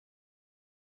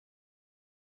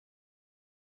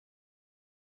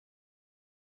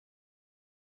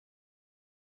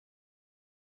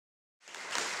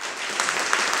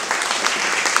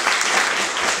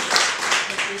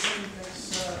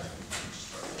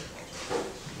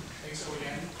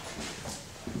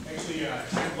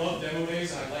I love demo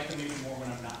days, and I like them even more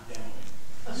when I'm not demoing.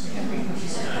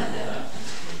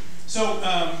 So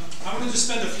I wanted to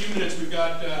spend a few minutes.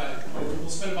 We'll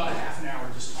spend about a half an hour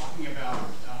just talking about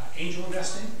angel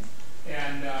investing,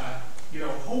 and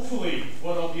hopefully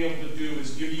what I'll be able to do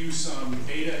is give you some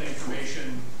data and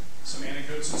information, some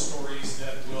anecdotes and stories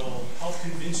that will help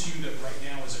convince you that right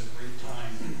now is a great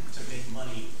time to make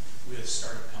money with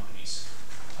startup companies.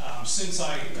 Since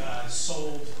I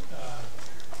sold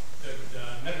the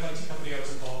medical IT company I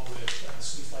was involved with,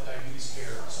 Sleep Flight Diabetes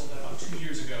Care, I sold that about 2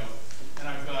 years ago, and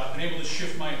I've been able to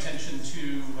shift my attention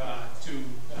to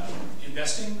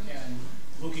investing and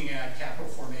looking at capital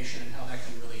formation and how that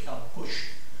can really help push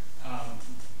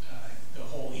the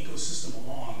whole ecosystem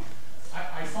along.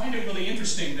 I find it really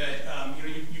interesting that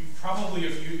you probably,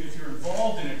 if you're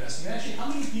involved in investing, actually, how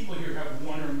many people here have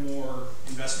one or more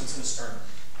investments in a startup?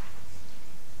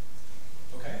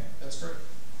 Okay, that's great.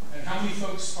 And how many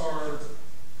folks are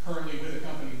currently with a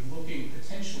company looking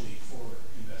potentially for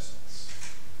investments?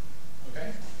 Okay,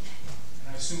 and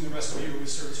I assume the rest of you are with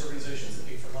service organizations that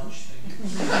pay for lunch. Thank you.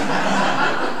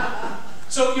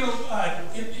 So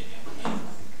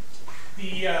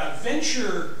the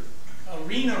venture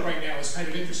arena right now is kind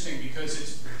of interesting because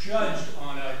it's judged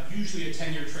on usually a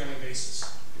 10-year trailing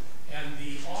basis. And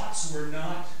the aughts were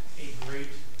not a great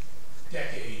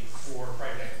decade for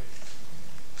private equity.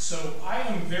 So I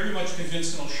am very much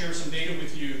convinced, and I'll share some data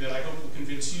with you that I hope will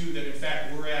convince you that in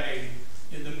fact we're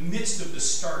in the midst of the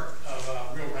start of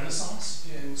a real renaissance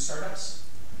in startups,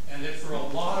 and that for a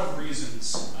lot of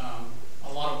reasons,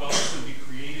 a lot of wealth is going to be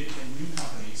created in new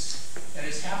companies. And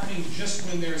it's happening just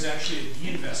when there's actually a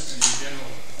de-investment in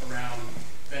general around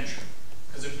venture.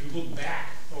 Because if you look back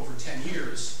over 10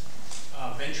 years,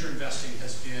 venture investing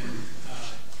has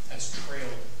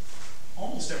trailed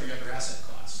almost every other asset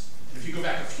class. And if you go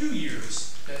back a few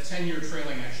years, that 10-year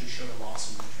trailing actually showed a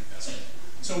loss in venture investment.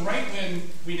 So right when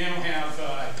we now have,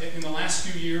 in the last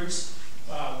few years,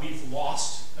 we've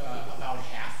lost about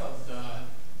half of the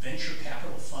venture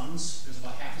capital funds. There's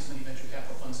about half as many venture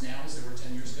capital funds now as there were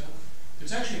 10 years ago.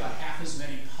 There's actually about half as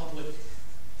many public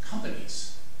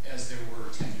companies as there were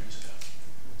 10 years ago.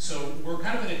 So we're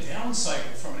kind of in a down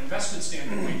cycle from an investment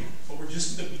standpoint, but we're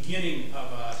just at the beginning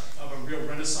of a real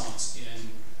renaissance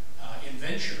in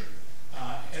venture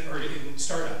or in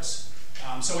startups.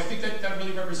 So I think that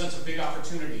really represents a big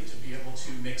opportunity to be able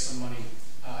to make some money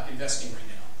investing right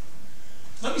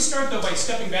now. Let me start though by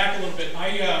stepping back a little bit.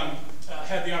 I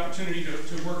had the opportunity to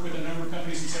work with a number of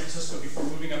companies in San Francisco before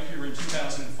moving up here in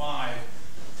 2005.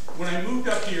 When I moved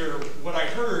up here, what I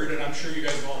heard, and I'm sure you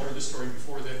guys have all heard this story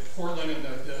before, that Portland and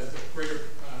the greater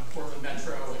Portland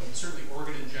metro, and certainly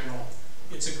Oregon in general,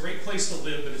 it's a great place to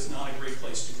live, but it's not a great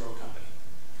place to grow a company.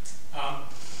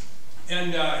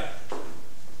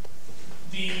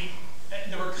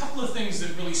 There were a couple of things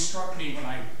that really struck me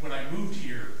when I moved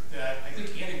here that I think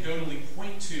anecdotally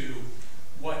point to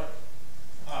what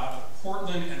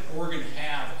Portland and Oregon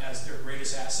have as their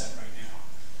greatest asset right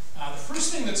now. The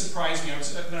first thing that surprised me,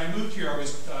 when I moved here, I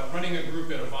was running a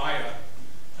group at Avaya,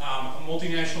 a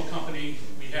multinational company.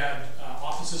 We had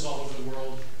offices all over the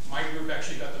world. My group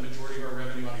actually got the majority of our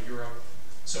revenue out of Europe.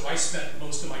 So I spent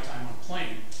most of my time on a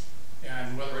plane.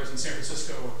 And whether I was in San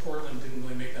Francisco or Portland didn't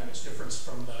really make that much difference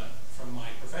from my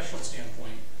professional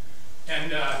standpoint.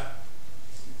 And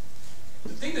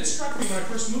the thing that struck me when I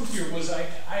first moved here was I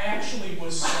actually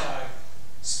was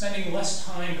spending less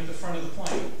time at the front of the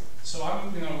plane. So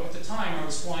at the time I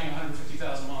was flying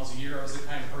 150,000 miles a year. I was the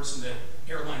kind of person that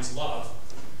airlines love,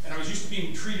 and I was used to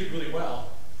being treated really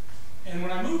well. And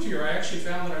when I moved here, I actually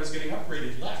found that I was getting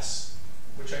upgraded less,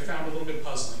 which I found a little bit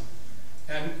puzzling.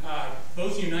 And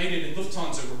both United and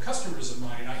Lufthansa were customers of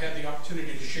mine, and I had the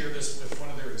opportunity to share this with one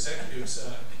of their executives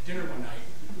at dinner one night.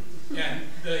 And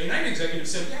the United executive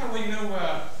said, yeah,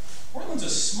 well, Portland's a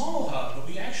small hub, but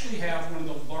we actually have one of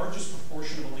the largest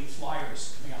proportion of elite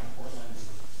flyers coming out of Portland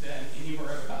than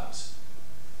anywhere else.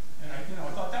 And I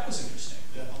thought that was interesting,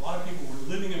 that a lot of people were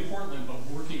living in Portland, but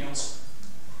working elsewhere.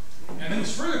 And it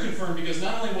was further confirmed because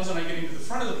not only wasn't I getting to the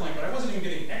front of the plane, but I wasn't even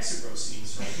getting exit row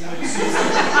seats, right?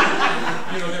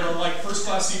 There are like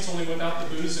first-class seats only without the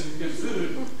booze and good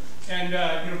food. And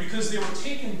because they were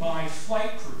taken by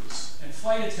flight crews and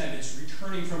flight attendants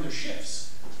returning from their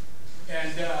shifts.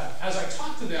 And as I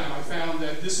talked to them, I found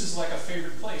that this is like a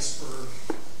favorite place for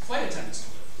flight attendants to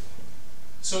live.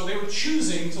 So they were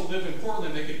choosing to live in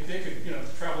Portland. They could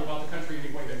travel about the country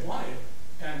any way they wanted,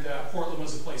 and Portland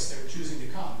was the place they were choosing to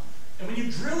come. And when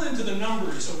you drill into the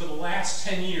numbers over the last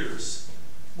 10 years,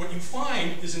 what you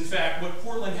find is, in fact, what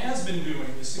Portland has been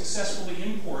doing is successfully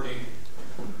importing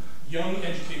young,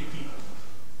 educated people.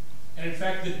 And in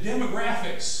fact, the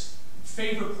demographics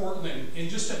favor Portland in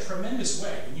just a tremendous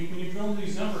way. When you drill into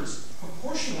these numbers,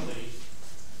 proportionally,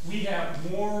 we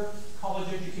have more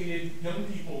college-educated young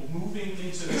people moving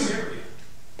into this area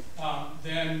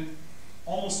than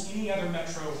almost any other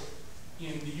metro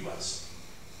in the US.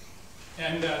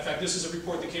 And in fact, this is a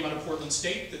report that came out of Portland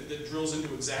State that drills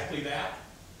into exactly that.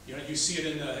 You know, you see it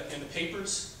in the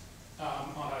papers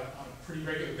on a pretty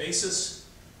regular basis.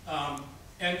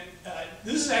 And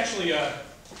this is actually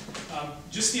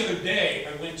just the other day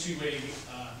I went to a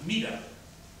meetup,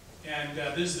 and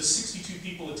this is the 62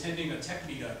 people attending a tech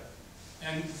meetup.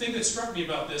 And the thing that struck me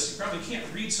about this, you probably can't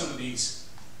read some of these,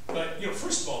 but you know,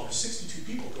 first of all, there's 62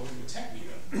 people going to a tech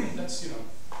meetup. That's, you know,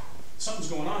 something's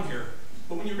going on here.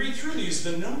 But when you read through these,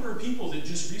 the number of people that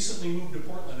just recently moved to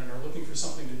Portland and are looking for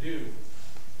something to do,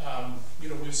 you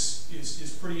know,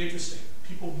 is pretty interesting.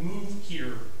 People move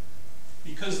here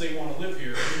because they want to live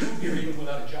here, and they move here even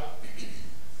without a job.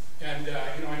 And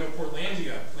you know, I know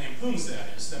Portlandia lampoons that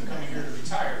as them coming here to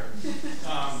retire.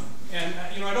 And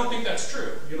you know, I don't think that's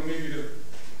true. You know, maybe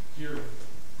you're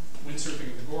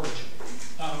windsurfing in the gorge.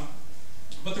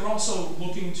 But they're also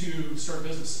looking to start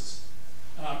businesses.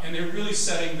 And they're really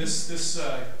setting this is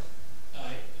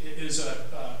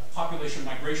a population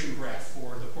migration graph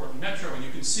for the Portland Metro, and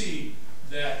you can see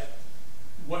that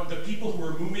what the people who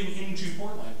are moving into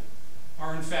Portland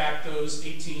are in fact those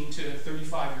 18 to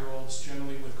 35-year-olds,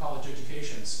 generally with college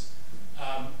educations.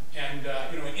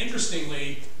 You know, and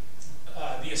interestingly,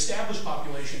 the established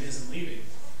population isn't leaving,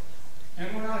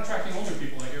 and we're not attracting older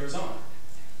people like Arizona,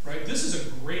 right? This is a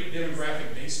great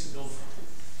demographic base to build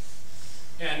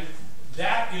from, and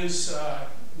that is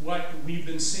what we've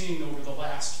been seeing over the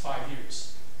last 5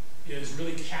 years, is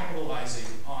really capitalizing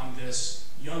on this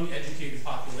young, educated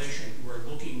population who are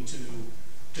looking to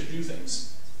do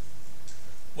things.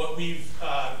 What we've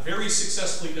very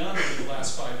successfully done over the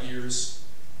last 5 years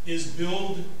is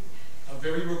build a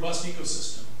very robust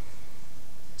ecosystem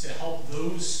to help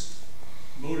those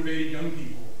motivated young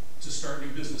people to start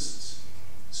new businesses.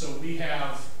 So we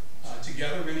have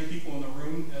together many people in the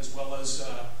room, as well as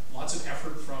lots of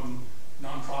effort from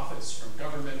nonprofits, from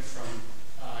government, from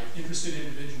interested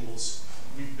individuals.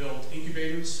 We've built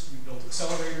incubators, we've built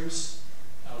accelerators,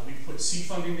 we've put seed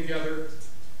funding together,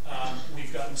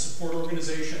 we've gotten support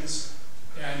organizations,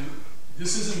 and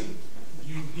this isn't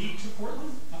unique to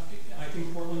Portland. I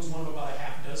think Portland's one of about a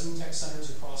half dozen tech centers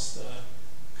across the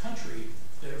country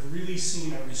that have really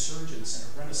seen a resurgence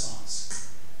and a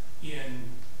renaissance in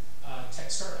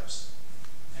tech startups.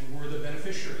 And we're the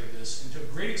beneficiary of this. And to a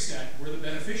great extent, we're the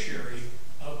beneficiary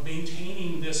of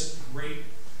maintaining this great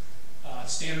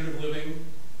standard of living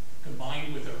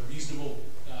combined with a reasonable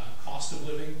cost of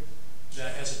living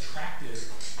that has attracted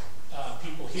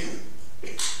people here.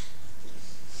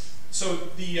 So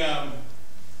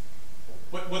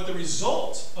what the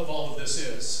result of all of this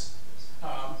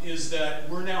is that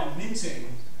we're now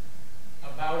minting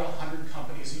about 100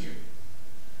 companies a year.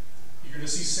 You're going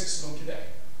to see 6 of them today.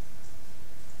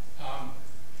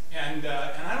 And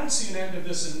I don't see an end of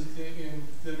this in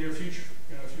the near future.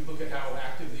 You know, if you look at how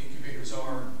active the incubators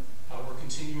are, how we're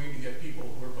continuing to get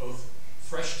people who are both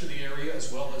fresh to the area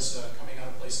as well as coming out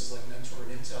of places like Mentor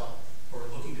and Intel who are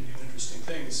looking to do interesting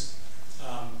things.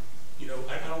 You know,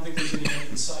 I don't think there's any end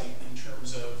in sight in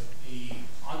terms of the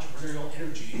entrepreneurial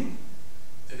energy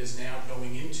that is now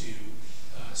going into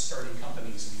starting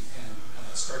companies and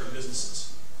starting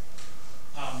businesses.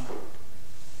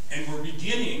 And we're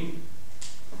beginning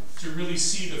to really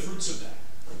see the fruits of that.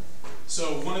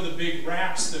 So one of the big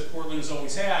raps that Portland has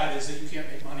always had is that you can't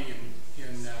make money in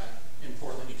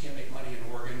Portland, you can't make money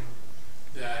in Oregon,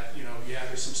 that, you know, yeah,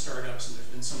 there's some startups and there's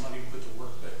been some money put to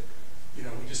work, but, you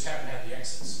know, we just haven't had the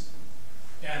exits.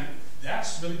 And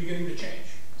that's really beginning to change.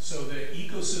 So the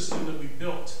ecosystem that we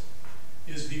built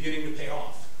is beginning to pay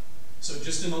off. So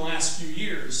just in the last few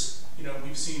years, you know,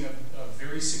 we've seen a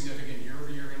very significant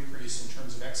year-over-year increase in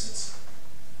terms of exits.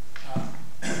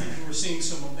 And we're seeing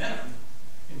some momentum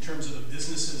in terms of the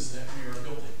businesses that we are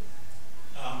building.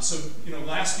 So, you know,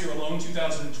 last year alone,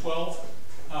 2012,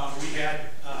 we had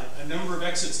a number of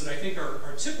exits that I think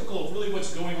are typical of really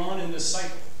what's going on in this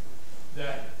cycle.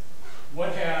 That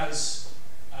what has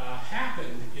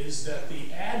happened is that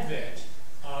the advent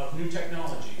of new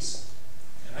technologies,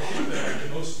 and I think that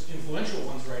the most influential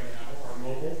ones right now are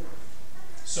mobile,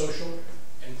 social,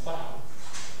 and cloud,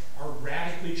 are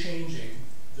radically changing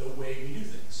the way we do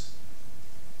things.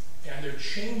 And they're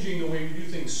changing the way we do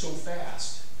things so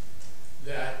fast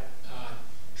that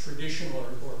traditional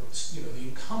or you know, the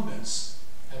incumbents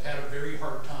have had a very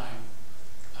hard time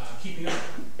keeping up.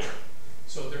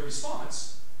 So their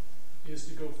response is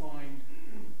to go find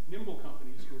nimble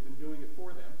companies who have been doing it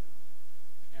for them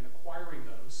and acquiring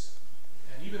those.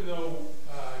 And even though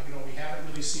we haven't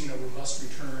really seen a robust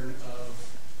return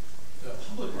of the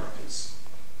public markets,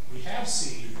 we have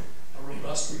seen a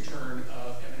robust return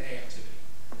of M&A activity.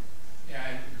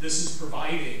 And this is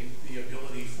providing the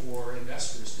ability for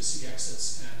investors to see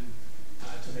exits and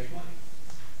to make money.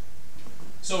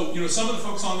 So, some of the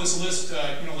folks on this list,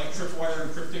 like Tripwire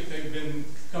and Cryptic, they've been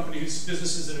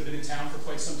businesses that have been in town for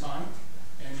quite some time.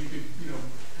 And you could,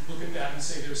 look at that and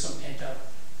say there's some pent-up,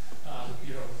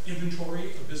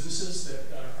 inventory of businesses that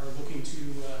are looking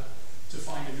to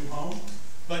find a new home.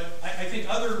 But I think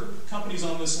other companies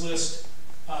on this list,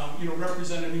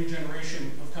 represent a new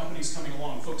generation of companies coming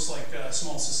along. Folks like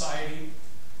Small Society,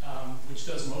 which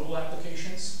does mobile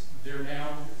applications. They're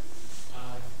now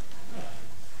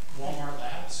Walmart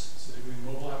Labs, so they're doing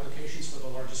mobile applications for the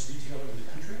largest retailer in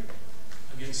the country.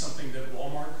 Again, something that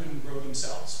Walmart couldn't grow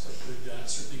themselves, but could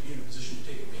certainly be in a position to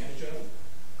take advantage of.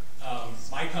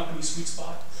 My company, Sweet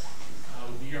Spot,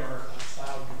 we are a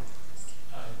cloud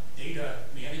data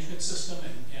management system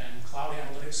and cloud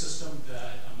analytics system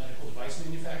that a medical device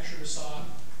manufacturer saw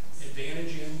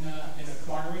advantage in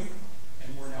acquiring,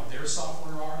 and we're now their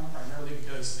software arm, primarily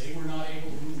because they were not able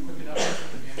to move quick enough to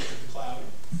take advantage of the cloud.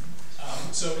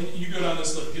 So you go down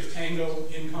this list.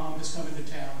 GiftTango Income has come into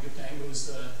town. GiftTango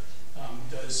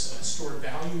does stored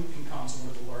value. Income is one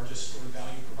of the largest stored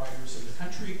value providers in the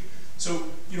country. So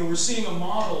we're seeing a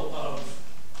model of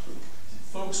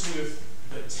folks with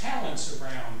the talents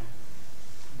around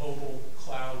mobile,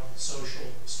 cloud, social,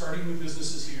 starting new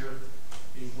businesses here,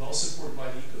 being well supported by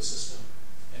the ecosystem,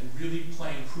 and really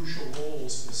playing crucial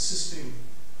roles in assisting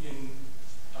in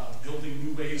building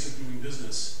new ways of doing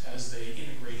business as they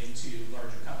integrate into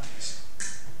larger companies.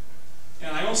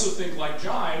 And I also think, like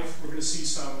Jive, we're going to see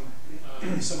some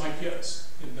IPOs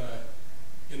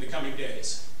in the coming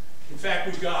days. In fact,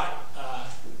 we've got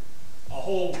a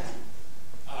whole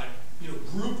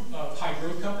group of high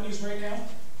growth companies right now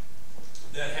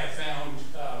that have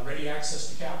found ready access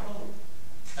to capital,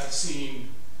 have seen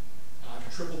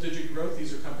triple-digit growth.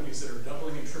 These are companies that are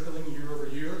doubling and tripling year over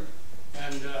year.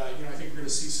 And I think we're going to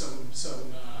see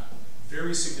some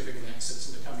very significant exits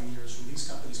in the coming years when these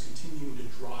companies continue to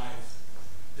drive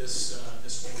this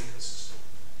whole ecosystem.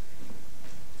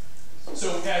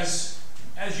 So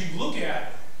as you look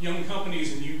at young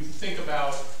companies and you think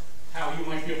about how you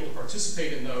might be able to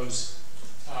participate in those,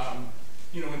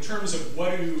 in terms of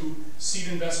what do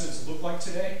seed investments look like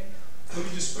today, let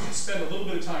me just spend a little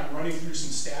bit of time running through some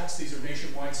stats. These are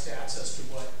nationwide stats as to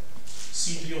what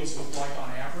seed deals look like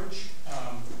on average.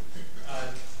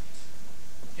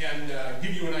 And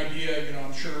give you an idea,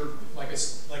 I'm sure, like I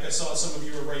saw some of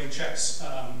you are writing checks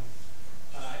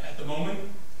at the moment,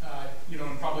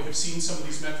 and probably have seen some of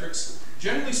these metrics.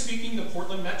 Generally speaking, the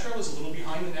Portland Metro is a little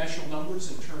behind the national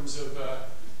numbers in terms of,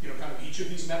 kind of each of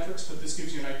these metrics, but this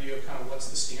gives you an idea of kind of what's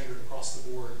the standard across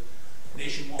the board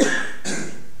nationwide.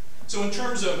 So in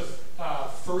terms of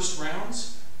first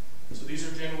rounds, so these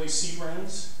are generally seed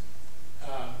rounds.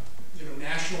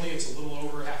 Nationally, it's a little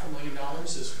over $500,000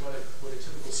 is what a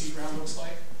typical seed round looks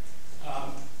like.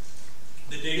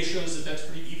 The data shows that that's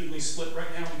pretty evenly split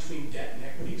right now between debt and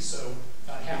equity. So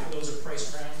about half of those are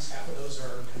priced rounds, half of those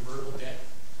are convertible debt.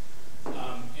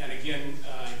 And again,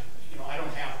 I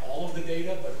don't have all of the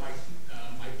data, but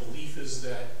my belief is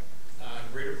that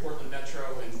Greater Portland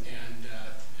Metro and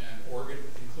Oregon,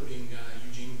 including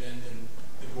Eugene, Bend, and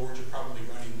the Gorge, are probably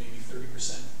running maybe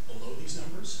 30% below these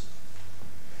numbers.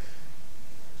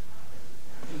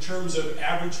 In terms of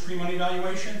average pre-money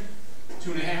valuation,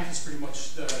 2.5 is pretty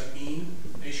much the mean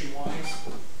nationwide.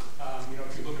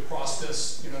 If you look across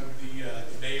this,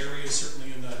 the Bay Area is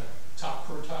certainly in the top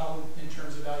quartile in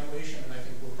terms of valuation, and I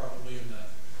think we're probably in the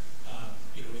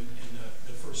in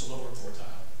the first lower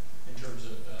quartile in terms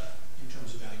of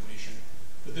valuation.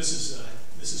 But this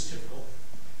is typical.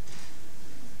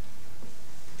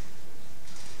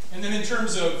 And then in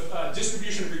terms of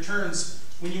distribution of returns,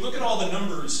 when you look at all the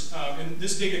numbers, and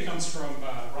this data comes from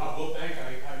Rob Wilbank,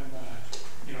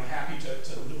 I'm happy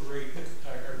to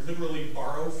liberally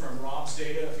borrow from Rob's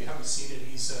data. If you haven't seen it,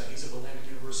 he's at Willamette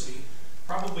University.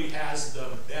 Probably has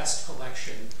the best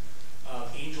collection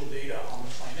of angel data on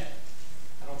the planet.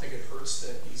 I don't think it hurts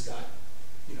that he's got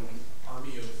an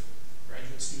army of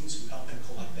graduate students who help him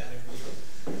collect that every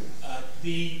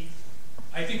year.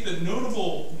 I think the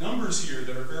notable numbers here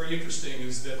that are very interesting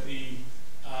is that the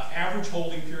average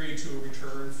holding period to a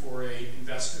return for an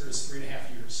investor is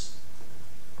 3.5 years.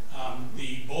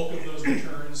 The bulk of those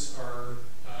returns are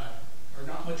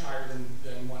not much higher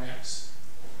than 1x,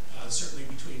 certainly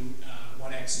between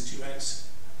 1x and 2x.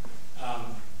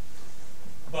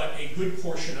 But a good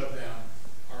portion of them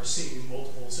are seeing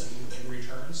multiples in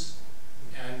returns.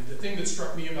 And the thing that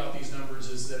struck me about these numbers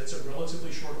is that it's a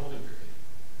relatively short holding period.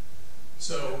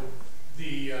 So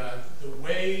the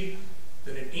way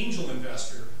that an angel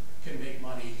investor can make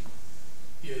money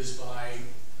is by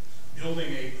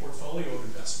building a portfolio of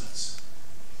investments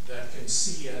that can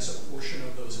see as a portion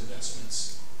of those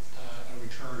investments a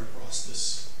return across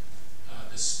this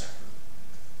spectrum.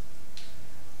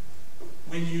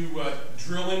 When you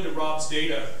drill into Rob's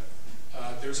data,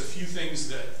 there's a few things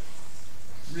that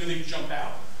really jump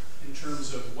out in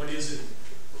terms of what is it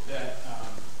that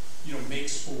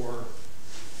makes for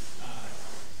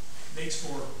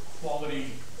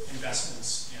quality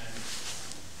investments and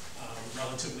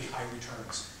relatively high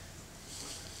returns.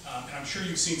 And I'm sure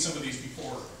you've seen some of these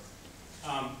before.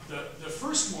 The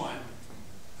first one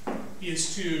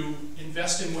is to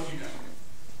invest in what you know.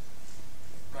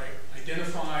 Right?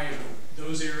 Identify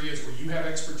those areas where you have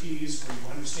expertise, where you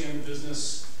understand the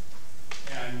business,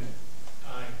 and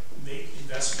make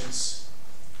investments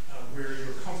where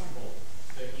you're comfortable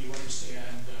that you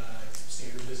understand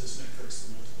standard business metrics,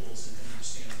 the multiples, and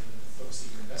understand that the folks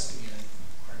that you're investing in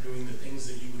are doing the things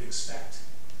that you would expect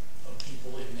of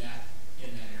people in that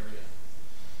area.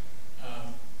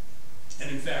 And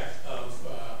in fact, of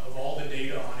all the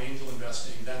data on angel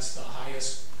investing, that's the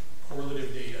highest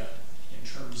correlative data in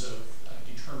terms of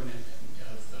determinant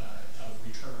of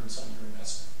returns on your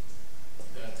investment.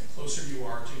 That the closer you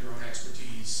are to your own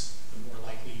expertise, the more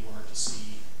likely you are to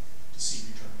see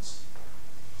returns.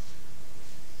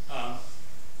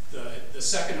 The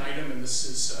second item, and this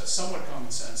is somewhat common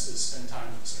sense, is spend time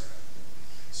with the startup.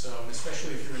 So,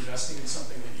 especially if you're investing in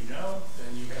something that you know,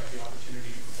 then you have the opportunity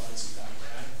to provide some value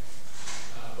add.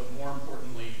 But more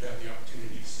importantly, you have the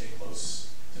opportunity to stay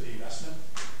close to the investment.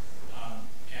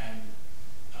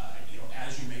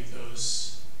 As you make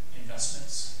those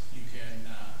investments, you can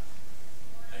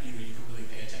really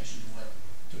pay attention to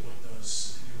what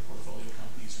those your portfolio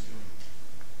companies are doing.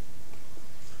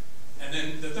 And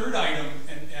then the third item,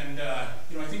 and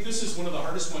I think this is one of the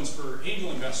hardest ones for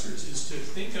angel investors, is to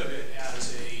think of it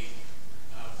as a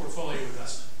portfolio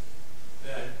investment.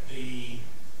 That the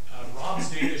Rob's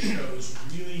data shows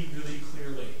really, really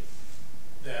clearly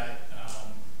that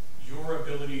your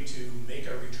ability to make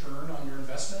a return on your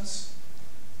investments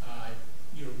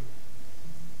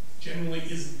generally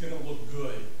isn't going to look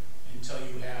good until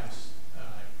you have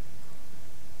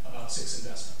about 6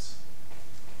 investments.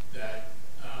 That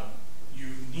you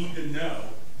need to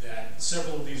know that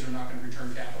several of these are not going to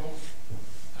return capital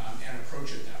and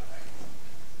approach it that way.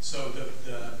 So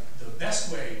the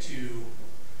best way to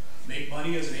make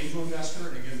money as an angel investor,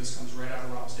 and again this comes right out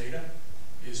of Rob's data,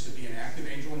 is to be an active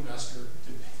angel investor,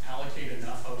 to allocate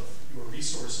enough of your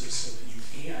resources so that you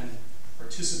can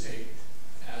participate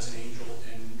as an angel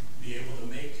and be able to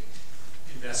make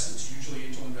investments. Usually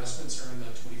angel investments are in the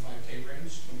 25K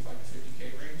range, 25 to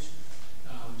 50K range.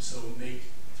 So make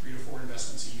 3 to 4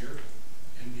 investments a year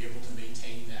and be able to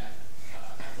maintain that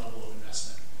level of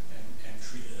investment and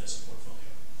treat it as a portfolio.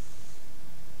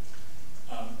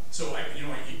 So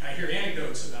I hear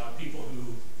anecdotes about people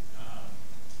who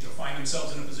find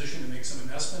themselves in a position to make some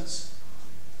investments.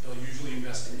 They'll usually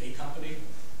invest in a company.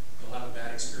 They'll have a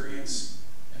bad experience,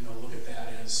 and they'll look at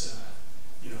that as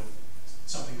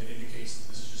something that indicates that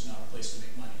this is just not a place to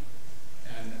make money.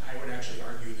 And I would actually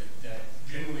argue that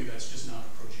generally that's just not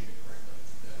approaching it correctly.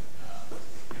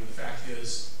 That the fact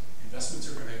is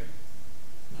investments are going to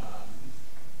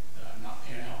not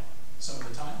pan out some of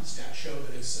the time. Stats show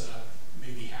that it's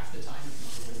maybe half the time, if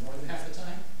not a little more than half the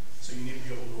time. So you need to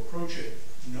be able to approach it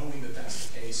knowing that that's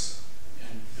the case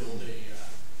and build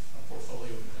a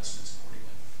portfolio of investments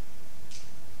accordingly.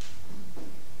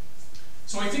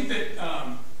 So I think that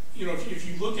if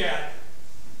you look at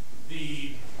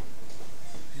the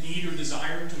need or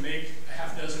desire to make a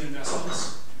half dozen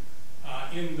investments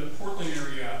in the Portland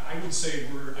area, I would say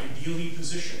we're ideally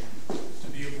positioned to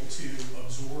be able to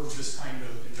absorb this kind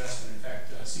of investment. In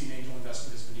fact, seed angel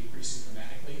investment has been increasing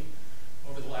dramatically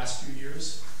over the last few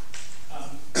years.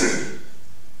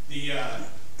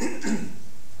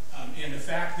 And the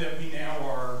fact that we now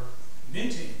are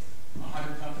minting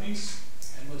 100 companies,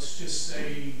 and let's just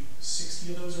say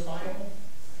 60 of those are viable,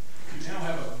 you now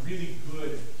have a really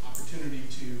good opportunity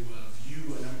to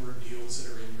view a number of deals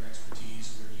that are in your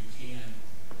expertise where you can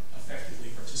effectively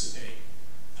participate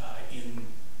in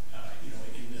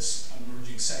this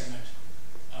emerging segment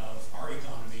of our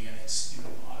economy, and it's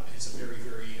a very,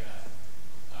 very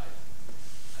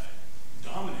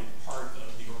dominant part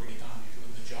of the Oregon economy. If you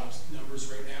look at the jobs numbers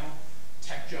right now,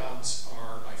 tech jobs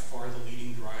are by far the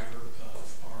leading driver of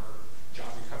our job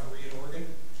recovery in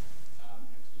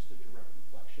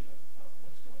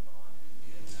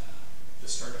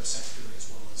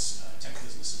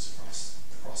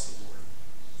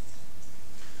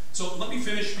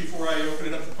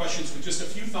introductions with just a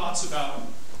few thoughts about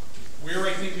where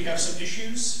I think we have some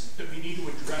issues that we need to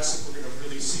address if we're going to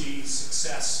really see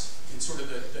success in sort of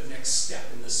the next step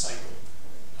in this cycle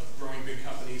of growing big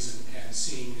companies and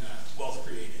seeing wealth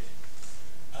created.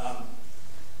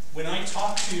 When I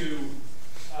talk to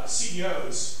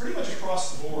CEOs, pretty much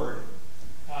across the board,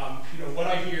 what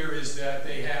I hear is that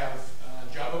they have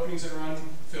job openings that are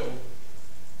unfilled,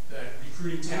 that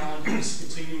recruiting talent is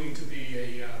continuing to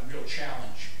be a real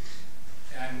challenge.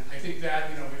 And I think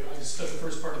that, I just spent the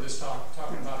first part of this talk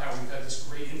talking about how we've had this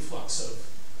great influx of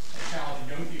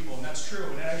talented young people, and that's true,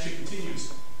 and it actually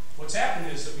continues. What's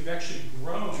happened is that we've actually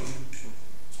grown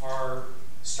our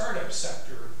startup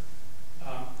sector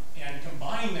and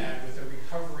combine that with a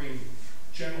recovering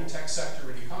general tech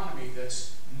sector and economy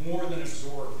that's more than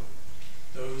absorbed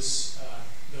those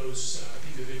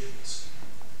individuals.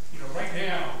 Right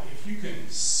now, if you can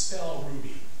spell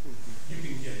Ruby, you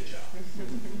can get a job.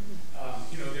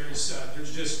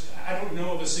 There's just, I don't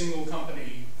know of a single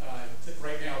company that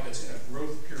right now that's in a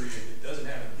growth period that doesn't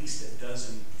have at least a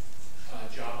dozen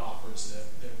job offers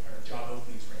that are job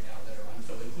openings right now that are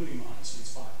unfilled, including mine. Sweet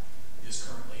Spot is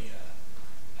currently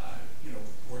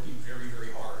working very,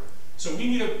 very hard. So we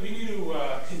need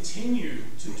to continue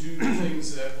to do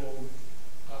things that will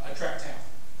attract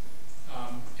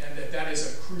talent, and that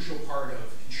is a crucial part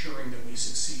of ensuring that we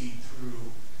succeed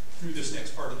through this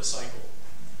next part of the cycle.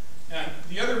 And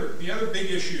the other big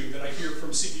issue that I hear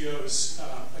from CEOs,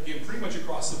 again, pretty much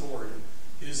across the board,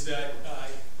 is that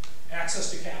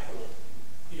access to capital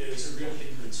is a real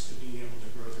hindrance to being able to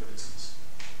grow their business.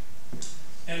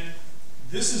 And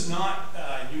this is not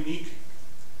unique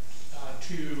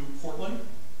to Portland,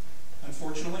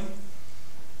 unfortunately.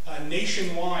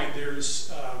 Nationwide,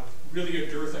 there's really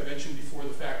a dearth. I mentioned before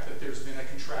the fact that there's been a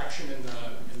contraction in the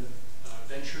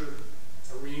venture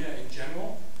arena in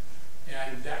general,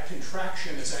 and that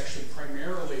contraction is actually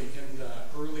primarily in the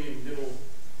early and middle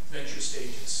venture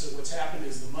stages. So what's happened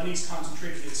is the money's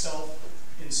concentrated itself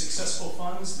in successful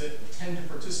funds that tend to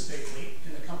participate late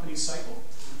in the company's cycle.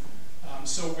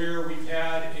 So where we've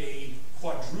had a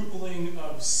quadrupling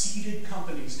of seeded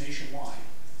companies nationwide.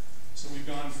 So we've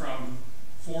gone from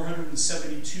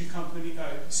 472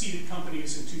 seeded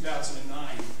companies in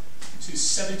 2009 to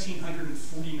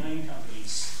 1,749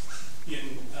 companies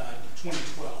in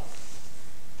 2012.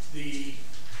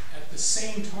 At the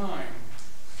same time,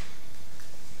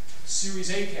 Series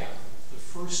A capital, the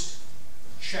first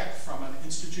check from an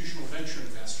institutional venture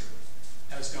investor,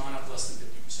 has gone up less than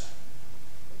 50%.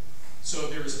 So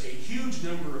there's a huge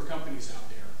number of companies out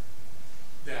there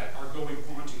that are wanting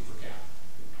for capital.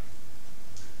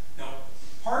 Now,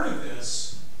 part of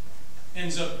this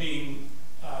ends up being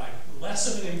less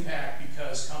of an impact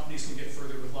because companies can get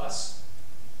further with less,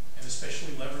 and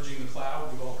especially leveraging the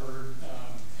cloud. We've all heard,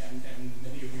 and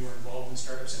many of you are involved in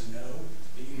startups and know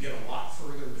that you can get a lot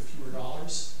further with fewer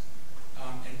dollars.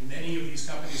 And many of these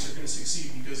companies are going to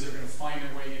succeed because they're going to find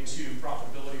their way into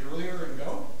profitability earlier and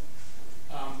go.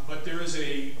 But there is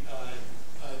a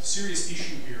serious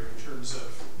issue here in terms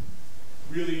of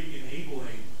really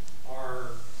enabling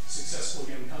our successful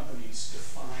young companies to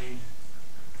find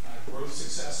growth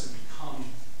success and become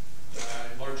the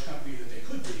large company that they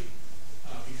could be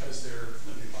because they're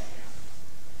limited by capital.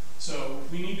 So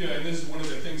we need to, and this is one of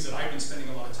the things that I've been spending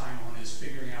a lot of time on, is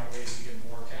figuring out ways to get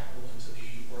more capital into the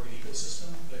Oregon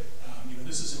ecosystem. But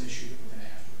this is an issue that we're going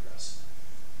to have to address.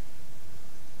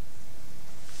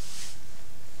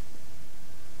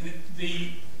 And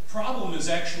the problem is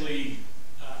actually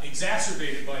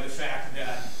exacerbated by the fact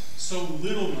that so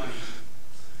little money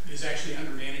is actually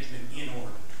under management in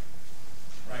Oregon,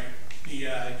 right?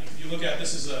 If you look at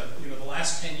this is the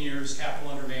last 10 years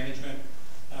capital under management.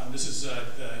 This is the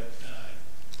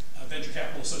Venture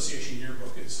Capital Association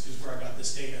yearbook is where I got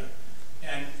this data,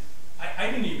 and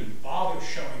I didn't even bother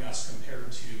showing us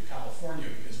compared to California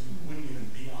because we wouldn't even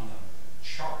be on the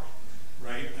chart,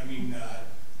 right? I mean,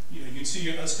 you can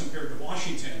see us compared to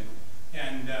Washington,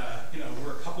 and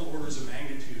we're a couple orders of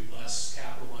magnitude less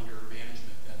capital under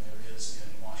management than there is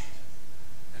in Washington.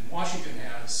 And Washington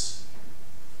has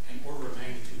an order of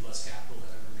magnitude less capital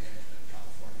than under management in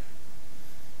California.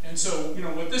 And so,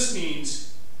 what this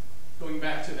means, going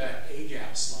back to that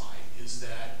A-gap slide, is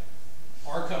that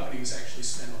our companies actually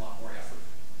spend a lot more effort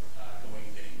going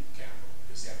and getting capital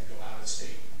because they have to go out of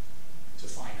state to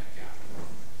find that capital.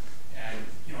 And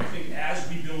I think as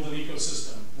we build an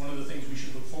ecosystem, one of the things we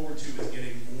should look forward to is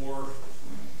getting more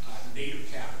native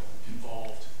capital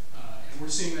involved. And we're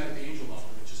seeing that at the angel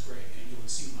level, which is great, angel and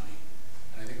seed money.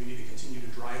 And I think we need to continue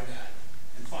to drive that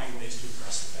and find ways to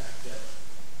address the fact that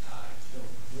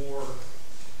more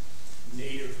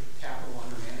native capital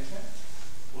under management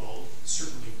will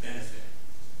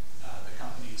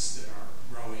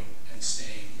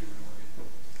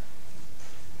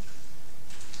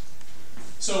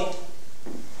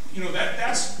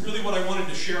that's really what I wanted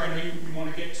to share. I know you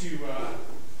want to get to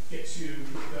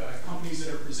the companies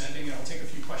that are presenting, and I'll take a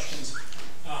few questions.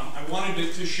 I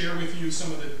wanted to share with you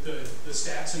some of the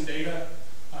stats and data.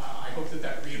 I hope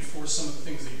that reinforced some of the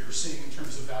things that you're seeing in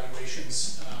terms of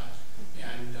valuations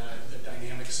and the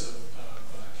dynamics of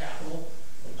capital.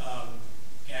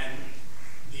 And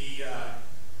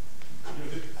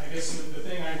I guess the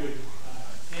thing I would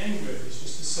end with is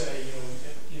just to say,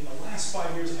 in the last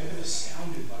 5 years, I've been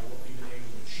astounded by what we've been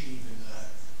able to achieve in the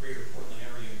greater Portland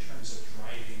area in terms of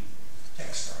driving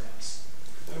tech startups.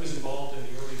 I was involved in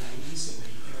the early 90s in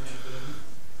the internet boom.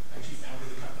 I actually founded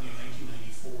the company in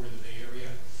 1994 in the Bay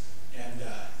Area. And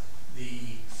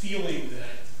the feeling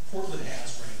that Portland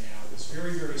has right now is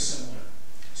very, very similar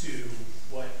to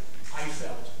what I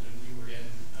felt when we were in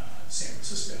San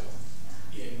Francisco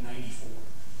in 94,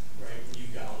 right? When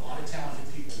you've got a lot of talented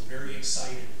people very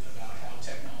excited about how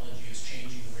technology is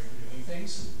changing the way we're doing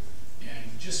things,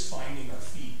 and just finding our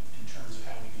feet in terms of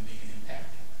how we can make an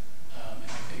impact. And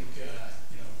I think,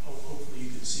 hopefully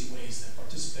you can see ways that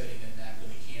participating in that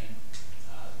really can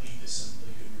lead to some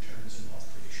really good returns and wealth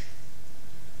creation.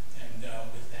 And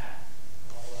with that,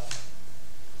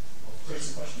 I'll create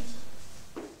some questions.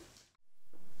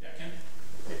 Yeah, Ken?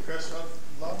 Hey, Chris,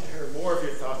 I'd love to hear more of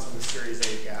your thoughts on the Series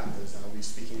A gap, as I'll be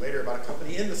speaking later about a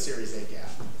company in the Series A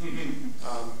gap.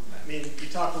 I mean, you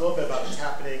talked a little bit about what's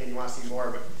happening and you want to see more,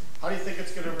 but how do you think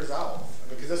it's going to resolve? I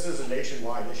mean, because this is a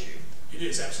nationwide issue. It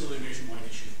is absolutely a nationwide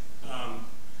issue.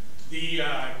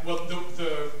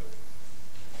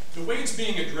 The way it's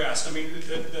being addressed, I mean,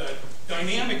 the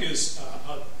dynamic is,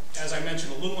 as I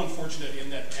mentioned, a little unfortunate in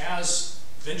that as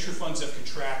venture funds have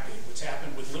contracted, what's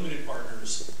happened with limited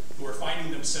partners who are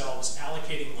finding themselves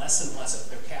allocating less and less of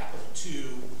their capital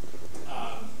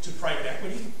to private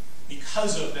equity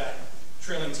because of that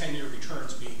trailing 10-year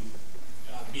returns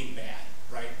being bad,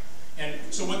 right? And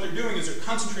so what they're doing is they're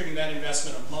concentrating that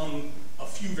investment among a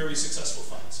few very successful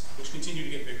funds, which continue to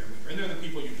get bigger and bigger. And they're the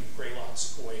people you do, Greylock,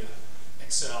 Sequoia,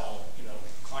 Excel,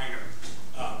 Kleiner.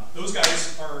 Those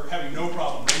guys are having no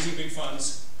problem raising big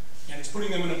funds, and it's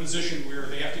putting them in a position where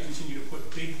they have to continue to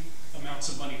put big amounts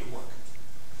of money to work,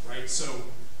 right? So,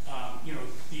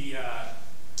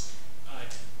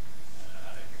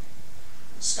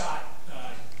 Scott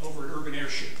over at Urban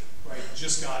Airship, right,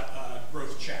 just got a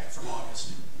growth check from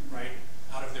August, right,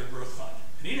 out of their growth fund.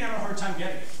 And he didn't have a hard time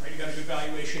getting it, right? He got a good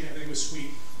valuation, everything was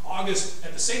sweet. August,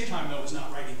 at the same time, though, was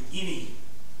not writing any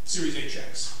Series A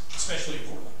checks, especially in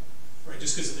Portland, right,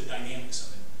 just because of the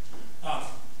dynamics of it.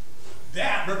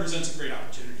 That represents a great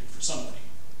opportunity for somebody.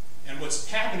 And what's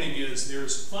happening is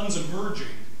there's funds emerging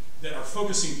that are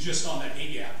focusing just on that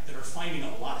A gap, that are finding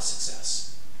a lot of success.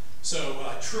 So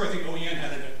True, I think OEN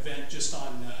had an event just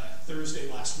on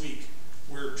Thursday last week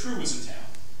where True was in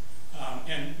town.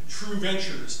 And True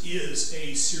Ventures is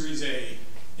a Series A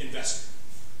investor,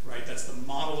 right? That's the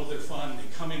model of their fund. They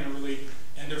come in early,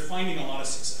 and they're finding a lot of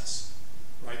success,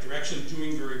 right? They're actually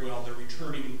doing very well. They're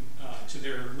returning to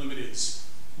their limiteds,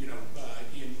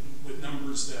 with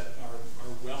numbers that are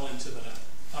well into the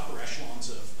upper echelons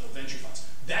of venture funds.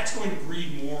 That's going to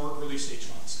breed more early stage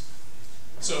funds.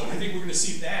 So I think we're going to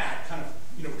see that kind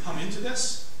of come into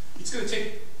this. It's going to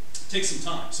take some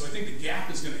time. So I think the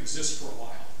gap is going to exist for a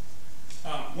while.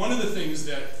 One of the things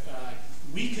that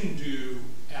we can do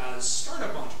as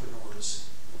startup entrepreneurs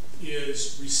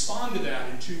is respond to that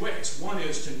in two ways. One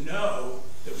is to know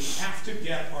that we have to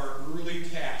get our early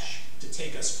cash to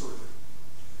take us further.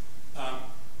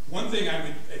 One thing I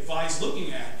would advise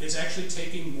looking at is actually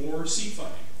taking more seed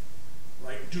funding,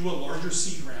 right? Do a larger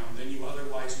seed round than you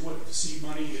otherwise would. Seed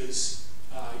money is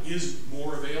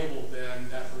more available than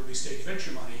that early stage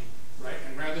venture money, right?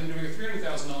 And rather than doing a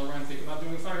 $300,000 round, think about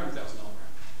doing a $500,000 round,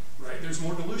 right? There's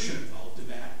more dilution involved in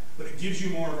that, but it gives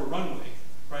you more of a runway,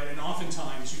 right? And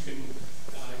oftentimes you can,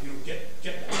 get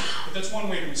that. But that's one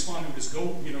way to respond to it, is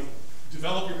go,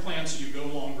 develop your plan so you go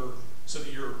longer, so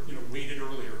that you're, weighted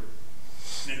earlier,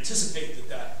 and anticipate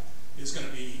that is going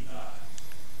to be,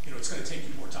 it's going to take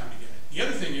you more time to get it. The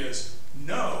other thing is,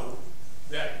 know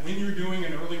that when you're doing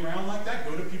an early round like that,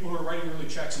 go to people who are writing early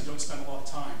checks and don't spend a lot of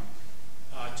time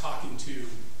talking to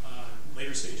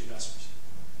later stage investors,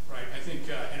 right? I think,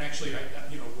 and actually,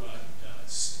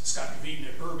 Scott Kavieton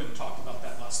at Urban talked about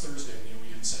that last Thursday in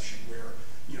the OEN session, where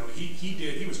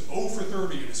he was 0 for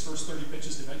 30 in his first 30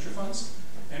 pitches to venture funds,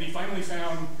 and he finally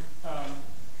found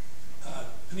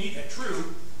Puneet at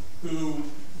True, who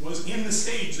was in the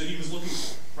stage that he was looking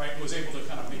for, right? Was able to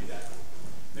kind of make that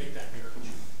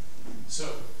marriage. So,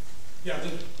 yeah.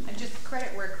 And just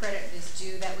credit where credit is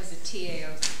due. That was a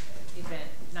TAO event,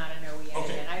 not an OEM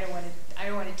Okay. event. I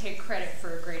don't want to take credit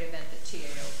for a great event that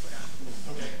TAO put on.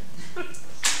 Okay.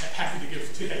 Happy to give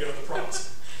TAO the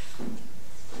props.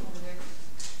 Over there.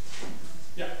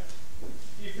 Yeah.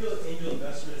 Do you feel that angel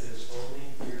investment is only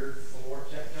geared for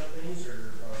tech companies,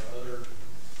 or are other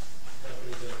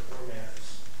companies that are formats?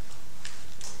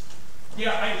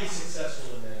 Yeah, Be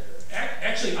successful in that area?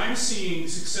 Actually, I'm seeing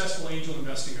successful angel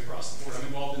investing across the board. I'm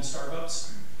involved in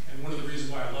startups, and one of the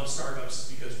reasons why I love startups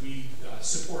is because we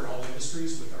support all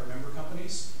industries with our member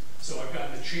companies. So I've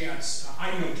gotten a chance.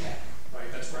 I know tech,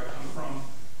 right? That's where I come from.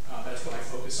 That's what I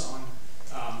focus on.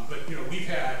 But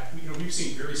we've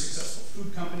seen very successful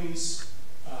food companies,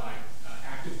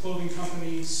 active clothing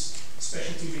companies,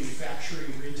 specialty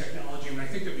manufacturing, green technology. I mean, I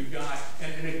think that we've got,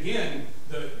 and again,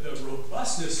 the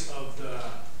robustness of the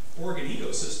Oregon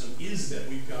ecosystem is that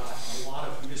we've got a lot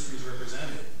of industries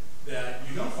represented that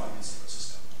you don't find in San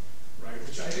Francisco, right?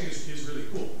 Which I think is really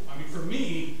cool. I mean, for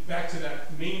me, back to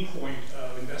that main point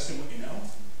of invest in what you know,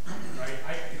 right?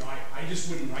 I just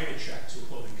wouldn't write a check to a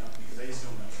clothing company because I just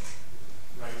don't know it,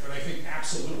 right? But I think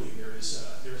absolutely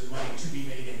there's money to be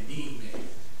made and being made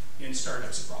in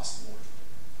startups across the board.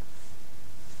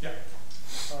 Yeah.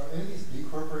 Are any of these B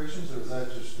corporations, or is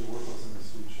that just the work what's in the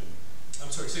food chain?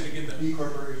 I'm sorry, say it again. B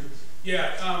corporations?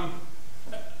 Yeah.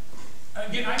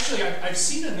 Again, actually, I've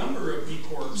seen a number of B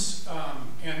Corps,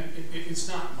 and it's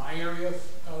not my area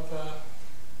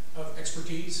of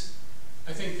expertise.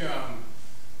 I think, I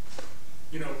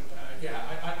don't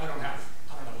have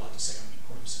a lot to say on B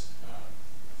Corps.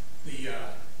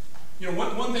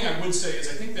 One thing I would say is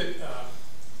I think that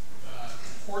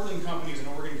Portland companies and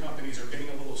Oregon companies are getting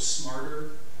a little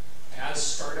smarter as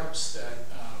startups. That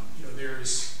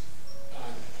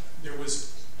there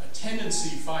was a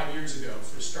tendency 5 years ago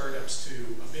for startups to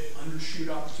a bit undershoot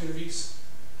opportunities,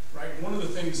 right? One of the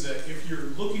things that if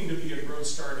you're looking to be a growth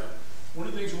startup, one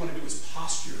of the things you want to do is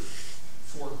posture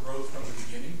for growth from the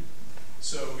beginning.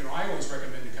 So, I always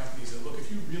recommend to companies that, look,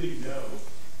 if you really know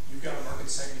you've got a market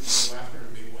segment to go after in a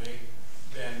big way,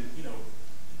 then,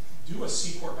 do a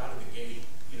C Corp out of the gate.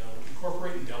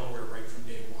 Incorporate in Delaware right from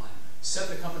day one. Set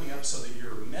the company up so that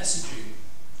you're messaging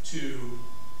to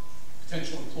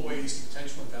potential employees, to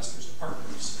potential investors, to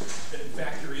partners, that in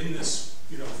fact you're in this,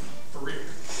 for real.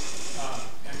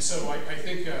 And so I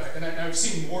think, and I've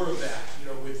seen more of that,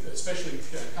 with especially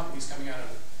companies coming out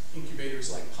of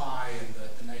incubators like Pi and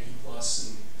the Nike Plus,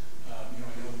 and I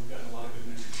know we've gotten a lot of good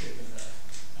mentorship in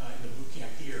the boot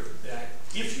camp here. That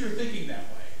if you're thinking that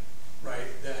way, right,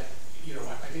 that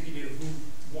I think you need to move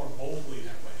more boldly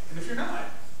that way. And if you're not,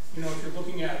 if you're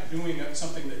looking at doing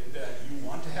something that you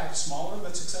want to have smaller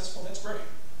but successful, that's great,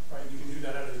 right? You can do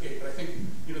that out of the gate. But I think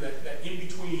that in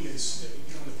between is,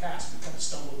 in the past we kind of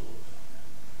stumbled a little bit on that.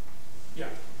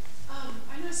 Yeah.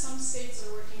 I know some states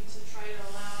are working to try to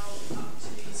allow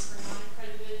opportunities for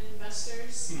non-accredited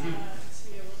investors to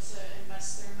be able to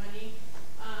invest their money.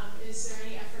 Is there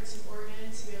any efforts in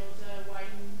Oregon to be able to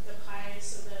widen the pie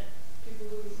so that people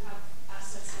who have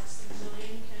assets less than $1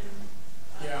 million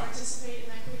can participate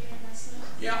in equity investment?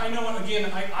 Yeah, I know.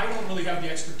 Again, I don't really have the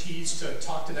expertise to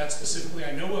talk to that specifically.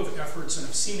 I know of efforts and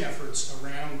I've seen efforts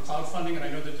around crowdfunding, and I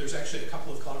know that there's actually a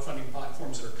couple of crowdfunding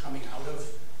platforms that are coming out of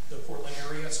the Portland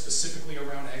area, specifically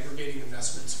around aggregating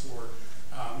investments for,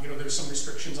 there's some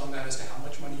restrictions on that as to how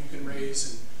much money you can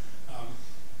raise. And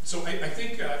so I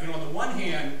think, on the one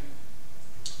hand,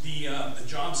 the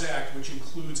Jobs Act, which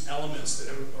includes elements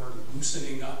that are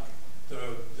loosening up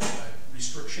the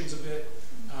restrictions a bit,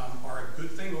 are a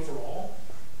good thing overall.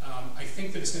 I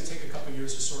think that it's going to take a couple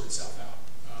years to sort itself out.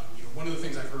 One of the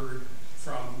things I've heard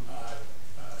from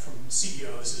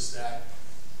CEOs is that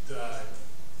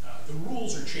the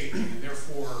rules are changing, and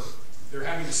therefore they're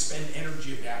having to spend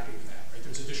energy adapting to that. Right?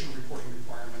 There's additional reporting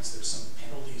requirements. There's some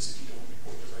penalties if you don't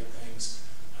report the right things.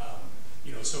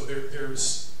 So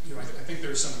there's I think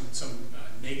there's some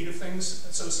negative things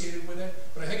associated with it.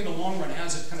 But I think in the long run,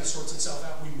 as it kind of sorts itself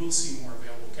out, we will see more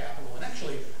available capital, and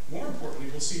actually, more importantly,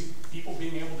 we'll see people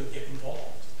being able to get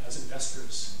involved as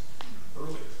investors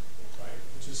earlier, right?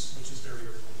 Which is very,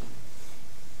 very cool.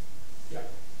 Yeah.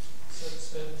 So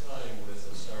spend time with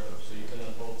a startup, so you've been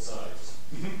on both sides.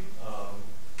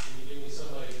 Can you give me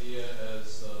some idea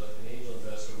as an angel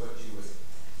investor what you would,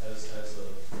 as a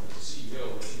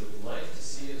CEO, what you would like to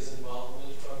see as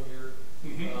involvement from your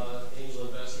angel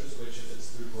investors, which if it's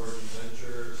through Gorge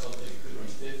Venture or something, it could be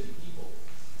 50 people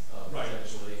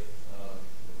potentially.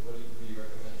 What do you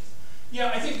recommend?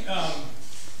 Yeah, I think,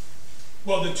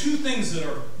 well, the two things that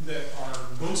are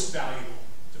most valuable,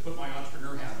 to put my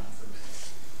entrepreneur hat on for a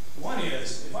minute. One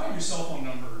is, if I have your cell phone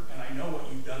number and I know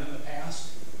what you've done in the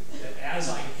past, that as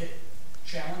I hit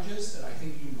challenges,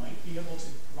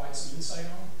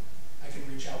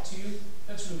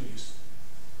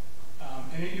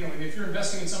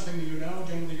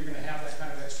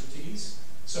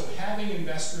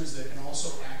 investors that can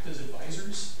also act as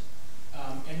advisors,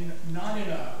 and not in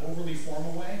an overly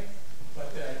formal way,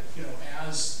 but that, you know,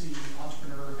 as the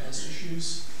entrepreneur has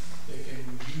issues, they can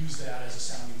use that as a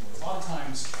sounding board. A lot of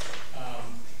times,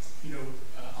 you know,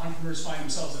 entrepreneurs find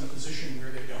themselves in a position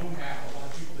where they don't have a lot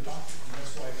of people to talk to, and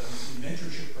that's why the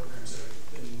mentorship programs that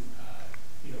have been,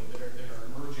 you know, that are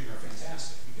emerging are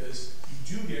fantastic, because you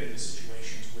do get into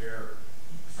situations where,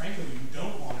 frankly, you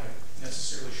don't want to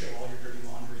necessarily show all your dirty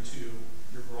laundry to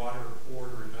your broader board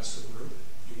or investor group.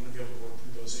 You want to be able to work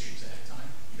through those issues ahead of time.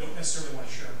 You don't necessarily want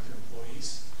to share them with your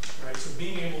employees, right? So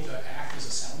being able to act as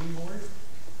a sounding board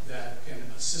that can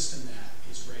assist in that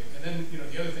is great. And then, you know,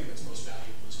 the other thing that's most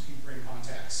valuable is if you bring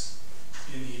contacts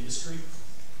in the industry,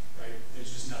 right?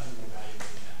 There's just nothing more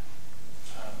valuable than that.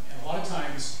 And a lot of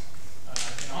times,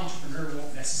 an entrepreneur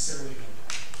won't necessarily know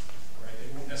that, right?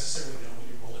 They won't necessarily know what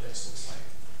your Rolodex looks like.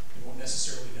 They won't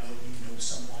necessarily know you know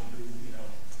someone who, you know,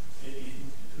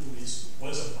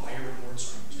 was a buyer at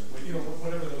Nordstrom's, or, you know,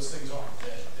 whatever those things are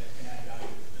that can add value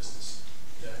to the business.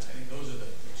 I think those are the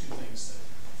two things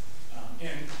that,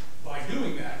 and by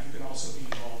doing that, you can also be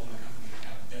involved in the company and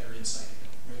have better insight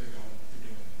into where they're going, what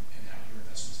they're doing, and how your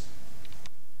investments.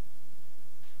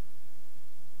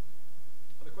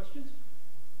 Other questions?